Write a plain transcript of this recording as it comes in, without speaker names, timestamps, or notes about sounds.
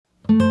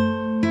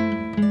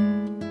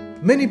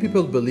Many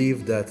people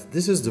believe that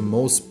this is the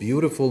most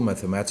beautiful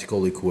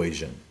mathematical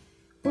equation.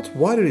 But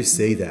why do they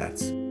say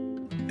that?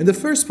 In the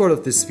first part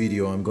of this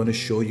video, I'm going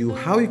to show you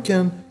how you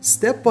can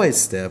step by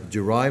step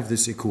derive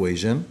this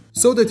equation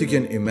so that you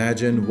can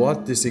imagine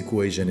what this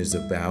equation is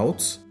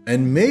about,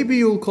 and maybe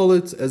you'll call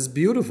it as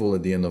beautiful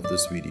at the end of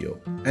this video.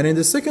 And in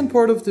the second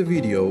part of the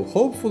video,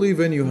 hopefully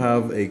when you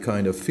have a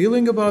kind of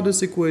feeling about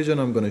this equation,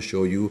 I'm going to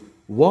show you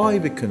why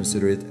we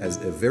consider it as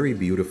a very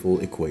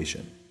beautiful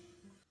equation.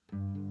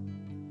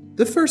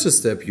 The first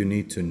step you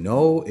need to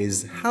know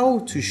is how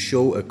to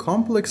show a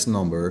complex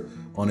number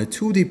on a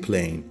 2D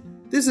plane.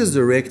 This is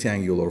the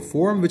rectangular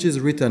form, which is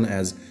written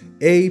as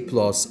a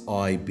plus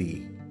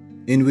ib,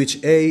 in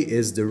which a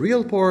is the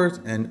real part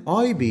and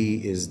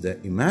ib is the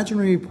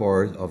imaginary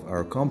part of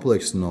our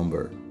complex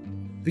number.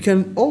 We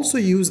can also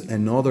use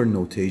another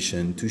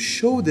notation to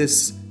show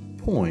this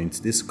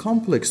point, this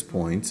complex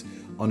point,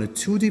 on a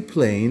 2D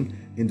plane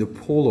in the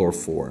polar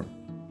form.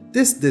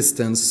 This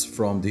distance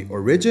from the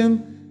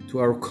origin to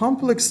our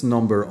complex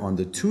number on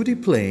the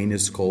 2D plane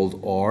is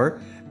called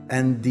r,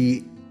 and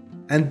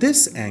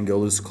this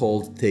angle is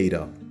called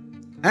theta.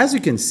 As you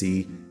can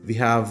see, we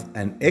have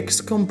an x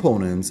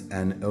component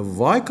and a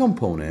y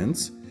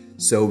component,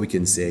 so we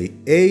can say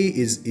a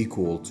is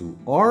equal to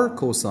r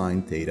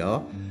cosine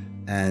theta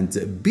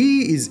and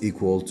b is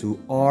equal to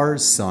r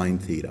sine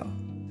theta.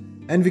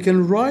 And we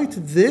can write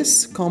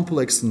this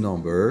complex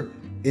number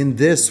in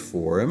this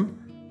form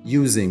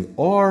using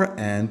r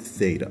and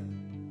theta.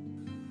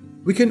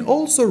 We can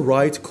also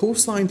write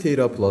cosine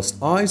theta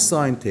plus I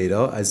sine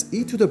theta as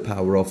e to the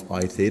power of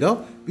I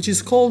theta, which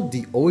is called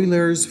the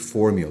Euler's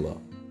formula.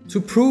 To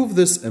prove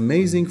this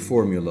amazing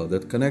formula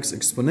that connects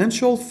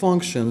exponential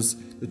functions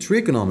to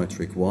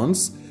trigonometric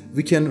ones,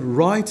 we can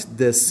write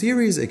the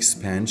series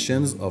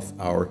expansions of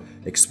our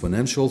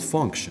exponential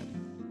function.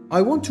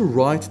 I want to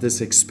write this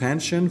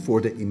expansion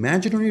for the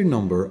imaginary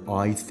number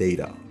I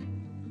theta.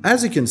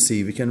 As you can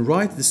see, we can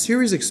write the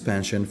series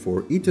expansion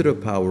for e to the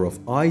power of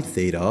I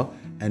theta,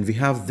 and we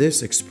have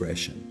this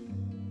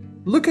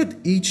expression. Look at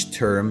each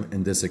term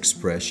in this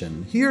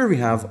expression. Here we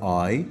have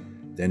I,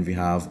 then we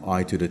have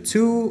I to the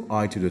 2,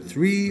 I to the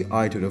 3,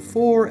 I to the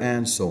 4,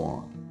 and so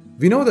on.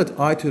 We know that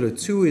I to the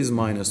 2 is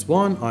minus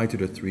 1, I to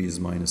the 3 is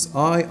minus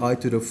I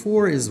to the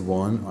 4 is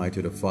 1, I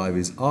to the 5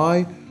 is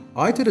I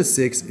to the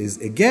 6 is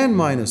again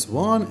minus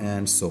 1,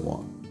 and so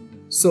on.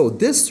 So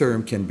this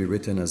term can be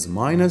written as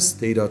minus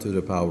theta to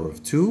the power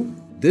of 2.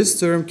 This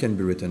term can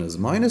be written as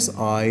minus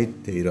I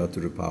theta to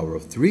the power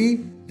of 3.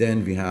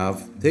 Then we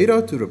have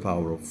theta to the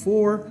power of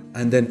 4.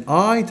 And then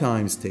I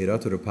times theta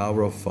to the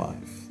power of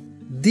 5.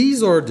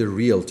 These are the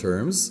real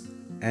terms,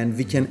 and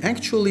we can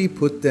actually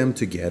put them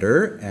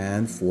together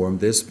and form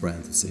this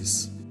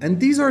parenthesis. And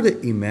these are the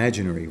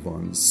imaginary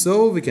ones,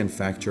 so we can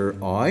factor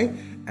I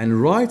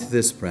and write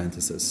this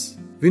parenthesis.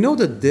 We know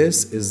that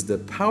this is the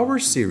power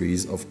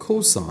series of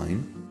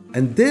cosine,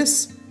 and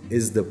this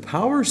is the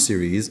power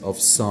series of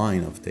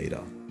sine of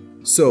theta.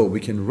 So we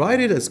can write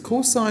it as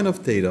cosine of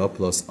theta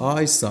plus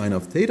I sine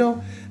of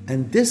theta,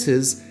 and this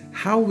is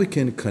how we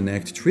can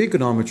connect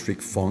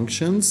trigonometric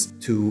functions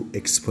to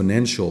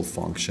exponential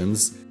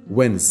functions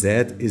when z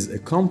is a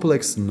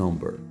complex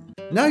number.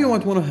 Now you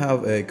might want to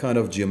have a kind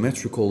of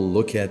geometrical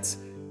look at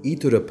e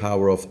to the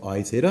power of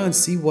I theta and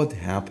see what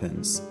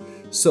happens.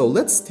 So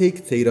let's take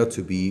theta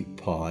to be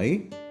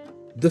pi.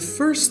 The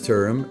first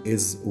term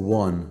is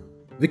 1.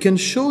 We can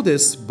show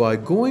this by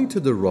going to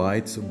the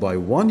right by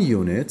 1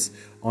 unit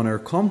on our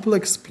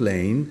complex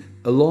plane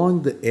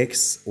along the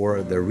x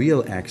or the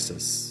real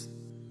axis.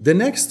 The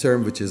next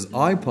term, which is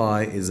I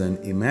pi, is an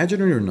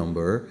imaginary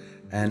number,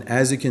 and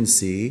as you can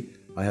see,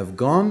 I have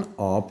gone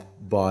up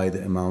by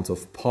the amount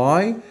of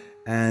pi,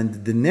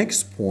 and the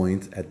next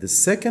point at the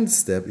second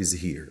step is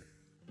here.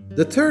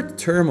 The third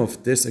term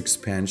of this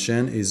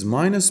expansion is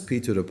minus p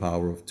to the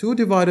power of 2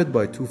 divided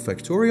by 2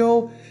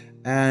 factorial,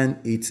 and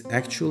it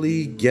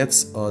actually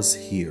gets us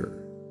here.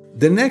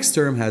 The next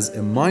term has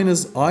a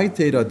minus I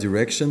theta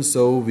direction,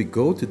 so we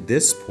go to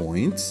this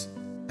point,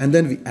 and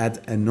then we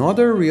add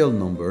another real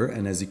number,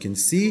 and as you can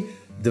see,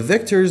 the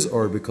vectors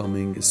are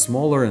becoming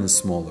smaller and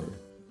smaller.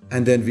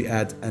 And then we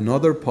add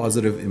another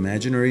positive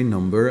imaginary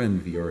number,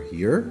 and we are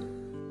here.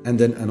 And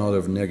then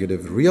another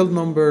negative real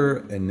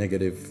number, a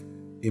negative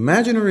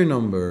imaginary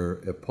number,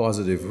 a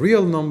positive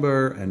real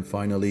number, and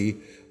finally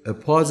a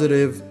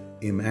positive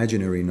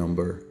imaginary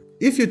number.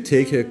 If you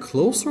take a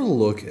closer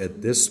look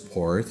at this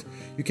part,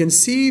 you can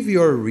see we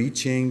are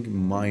reaching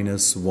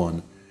minus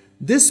 1.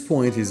 This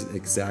point is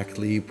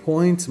exactly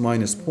minus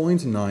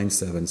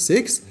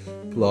 0.976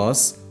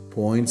 plus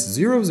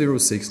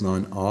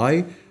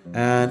 0.0069i,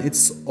 and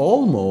it's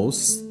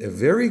almost a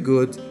very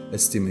good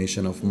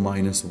estimation of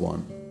minus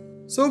 1.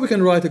 So we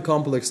can write a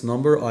complex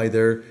number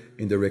either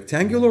in the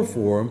rectangular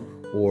form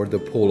or the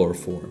polar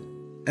form.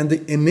 And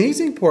the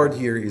amazing part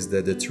here is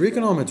that the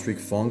trigonometric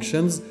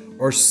functions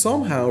are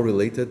somehow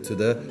related to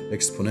the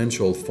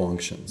exponential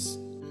functions.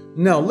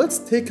 Now let's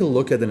take a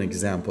look at an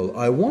example.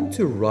 I want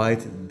to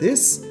write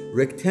this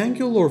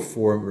rectangular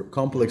form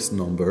complex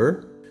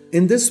number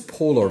in this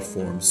polar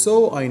form,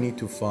 so I need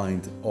to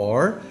find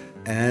r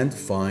and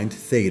find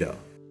theta.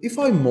 If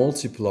I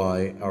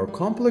multiply our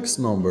complex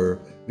number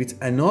with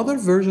another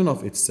version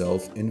of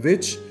itself in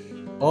which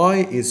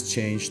I is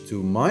changed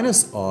to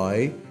minus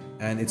I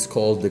and it's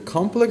called the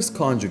complex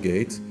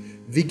conjugate,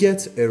 we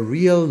get a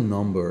real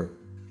number.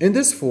 In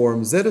this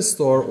form, z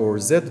star or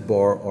z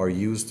bar are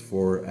used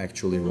for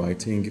actually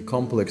writing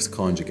complex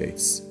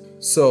conjugates.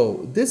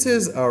 So this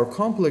is our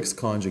complex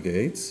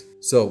conjugate.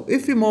 So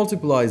if we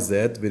multiply z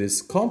with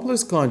its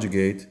complex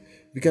conjugate,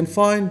 we can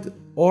find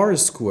r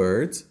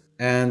squared,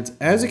 and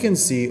as you can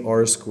see,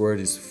 r squared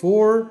is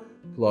 4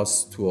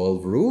 plus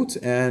 12 root,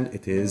 and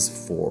it is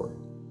 4.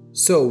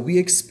 So we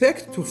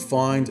expect to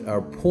find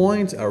our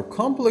point, our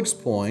complex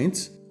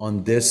point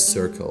on this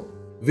circle.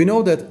 We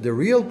know that the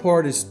real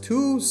part is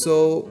 2,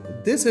 so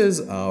this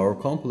is our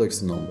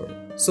complex number.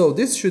 So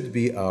this should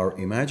be our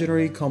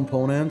imaginary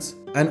component,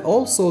 and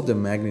also the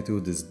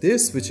magnitude is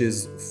this, which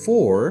is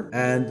 4,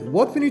 and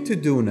what we need to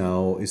do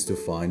now is to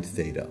find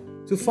theta.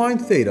 To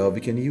find theta, we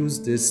can use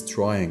this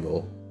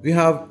triangle. We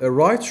have a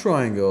right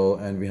triangle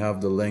and we have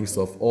the lengths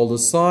of all the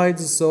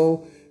sides,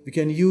 so we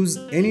can use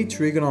any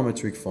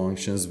trigonometric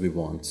functions we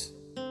want.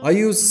 I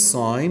use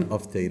sine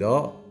of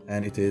theta,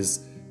 and it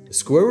is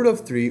square root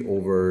of 3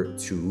 over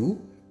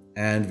 2,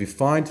 and we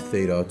find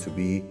theta to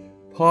be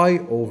pi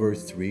over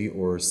 3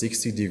 or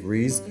 60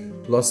 degrees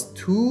plus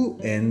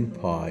 2n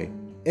pi.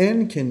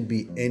 N can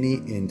be any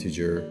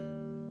integer.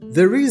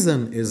 The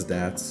reason is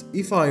that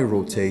if I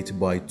rotate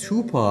by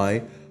 2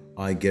 pi,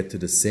 I get to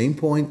the same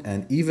point,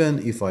 and even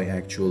if I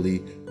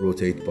actually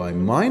rotate by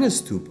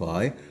minus 2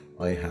 pi,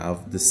 I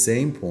have the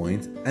same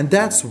point, and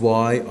that's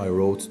why I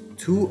wrote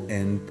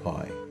 2n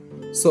pi.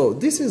 So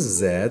this is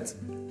z,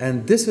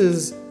 and this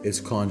is its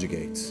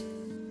conjugate.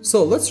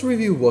 So let's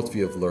review what we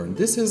have learned.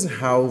 This is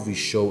how we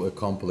show a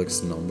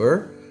complex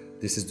number.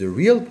 This is the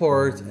real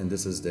part, and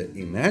this is the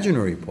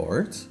imaginary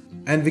part.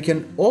 And we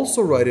can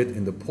also write it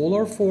in the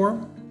polar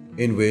form,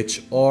 in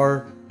which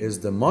r is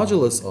the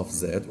modulus of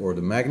z, or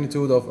the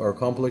magnitude of our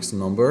complex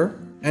number.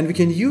 And we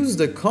can use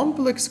the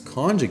complex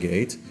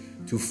conjugate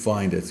to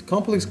find it.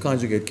 Complex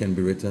conjugate can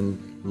be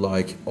written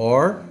like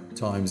r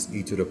times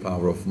e to the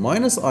power of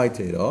minus I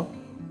theta,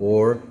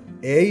 or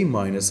a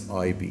minus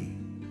ib.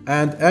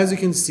 And as you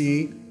can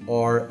see,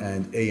 r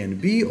and a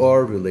and b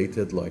are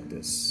related like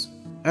this.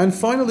 And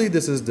finally,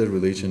 this is the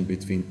relation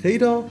between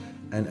theta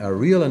and our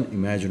real and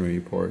imaginary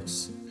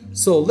parts.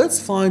 So let's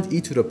find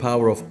e to the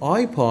power of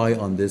I pi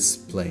on this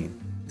plane.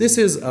 This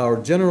is our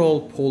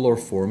general polar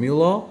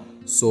formula.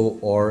 So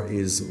r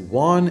is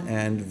 1,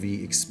 and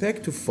we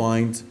expect to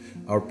find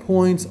our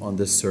point on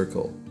this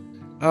circle.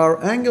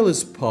 Our angle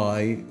is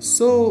pi,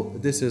 so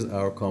this is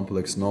our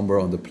complex number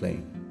on the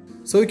plane.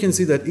 So you can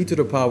see that e to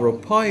the power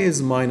of pi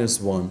is minus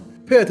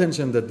 1. Pay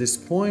attention that this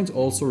point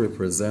also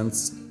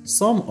represents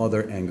some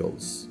other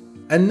angles.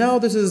 And now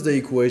this is the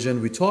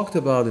equation we talked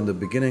about in the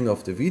beginning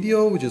of the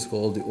video, which is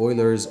called the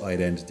Euler's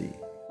identity.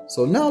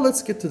 So now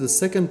let's get to the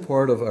second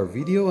part of our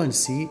video and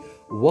see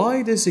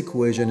why this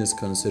equation is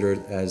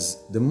considered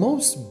as the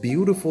most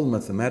beautiful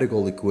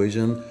mathematical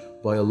equation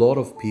by a lot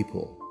of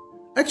people.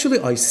 Actually,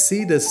 I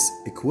see this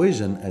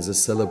equation as a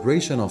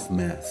celebration of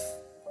math.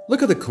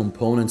 Look at the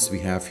components we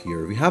have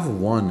here. We have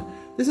 1.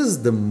 This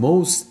is the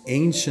most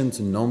ancient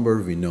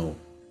number we know.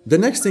 The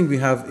next thing we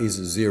have is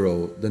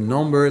 0, the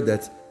number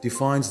that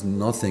defines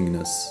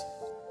nothingness.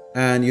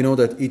 And you know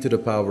that e to the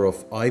power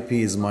of ip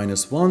is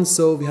minus 1,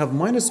 so we have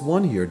minus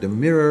 1 here, the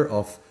mirror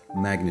of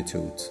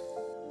magnitude.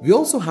 We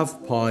also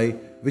have pi,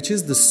 which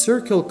is the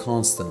circle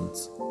constant.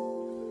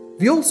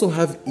 We also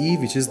have e,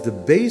 which is the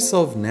base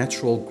of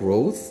natural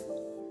growth.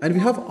 And we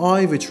have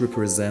I, which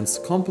represents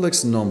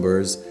complex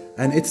numbers,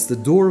 and it's the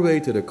doorway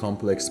to the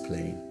complex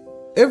plane.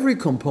 Every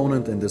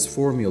component in this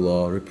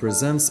formula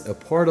represents a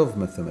part of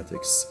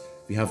mathematics.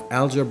 We have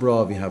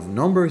algebra, we have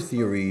number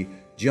theory,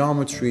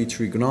 geometry,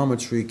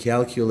 trigonometry,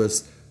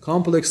 calculus,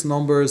 complex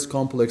numbers,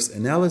 complex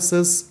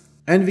analysis,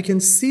 and we can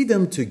see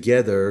them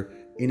together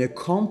in a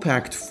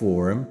compact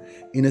form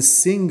in a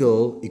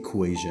single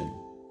equation.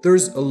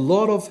 There's a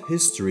lot of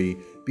history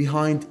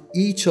behind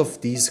each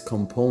of these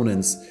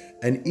components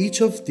and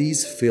each of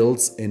these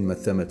fields in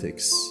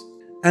mathematics.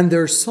 And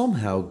they're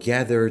somehow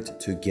gathered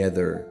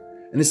together.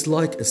 And it's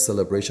like a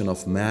celebration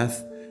of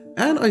math,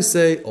 and I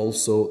say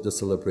also the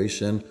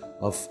celebration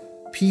of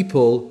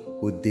people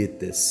who did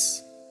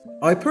this.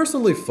 I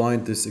personally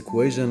find this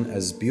equation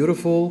as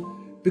beautiful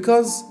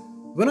because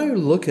when I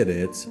look at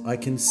it, I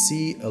can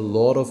see a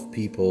lot of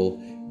people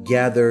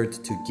gathered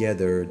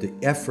together, the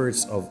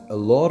efforts of a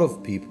lot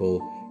of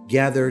people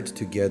gathered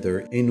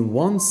together in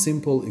one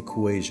simple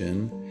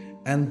equation,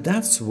 and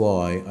that's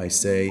why I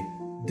say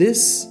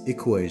this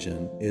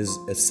equation is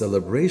a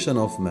celebration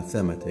of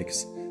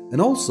mathematics and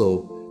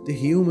also the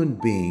human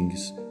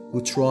beings who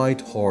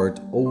tried hard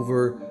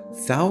over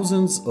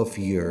thousands of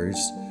years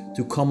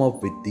to come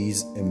up with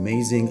these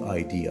amazing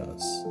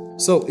ideas.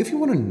 So if you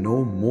want to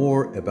know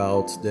more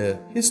about the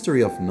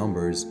history of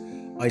numbers,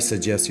 I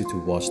suggest you to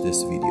watch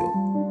this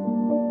video.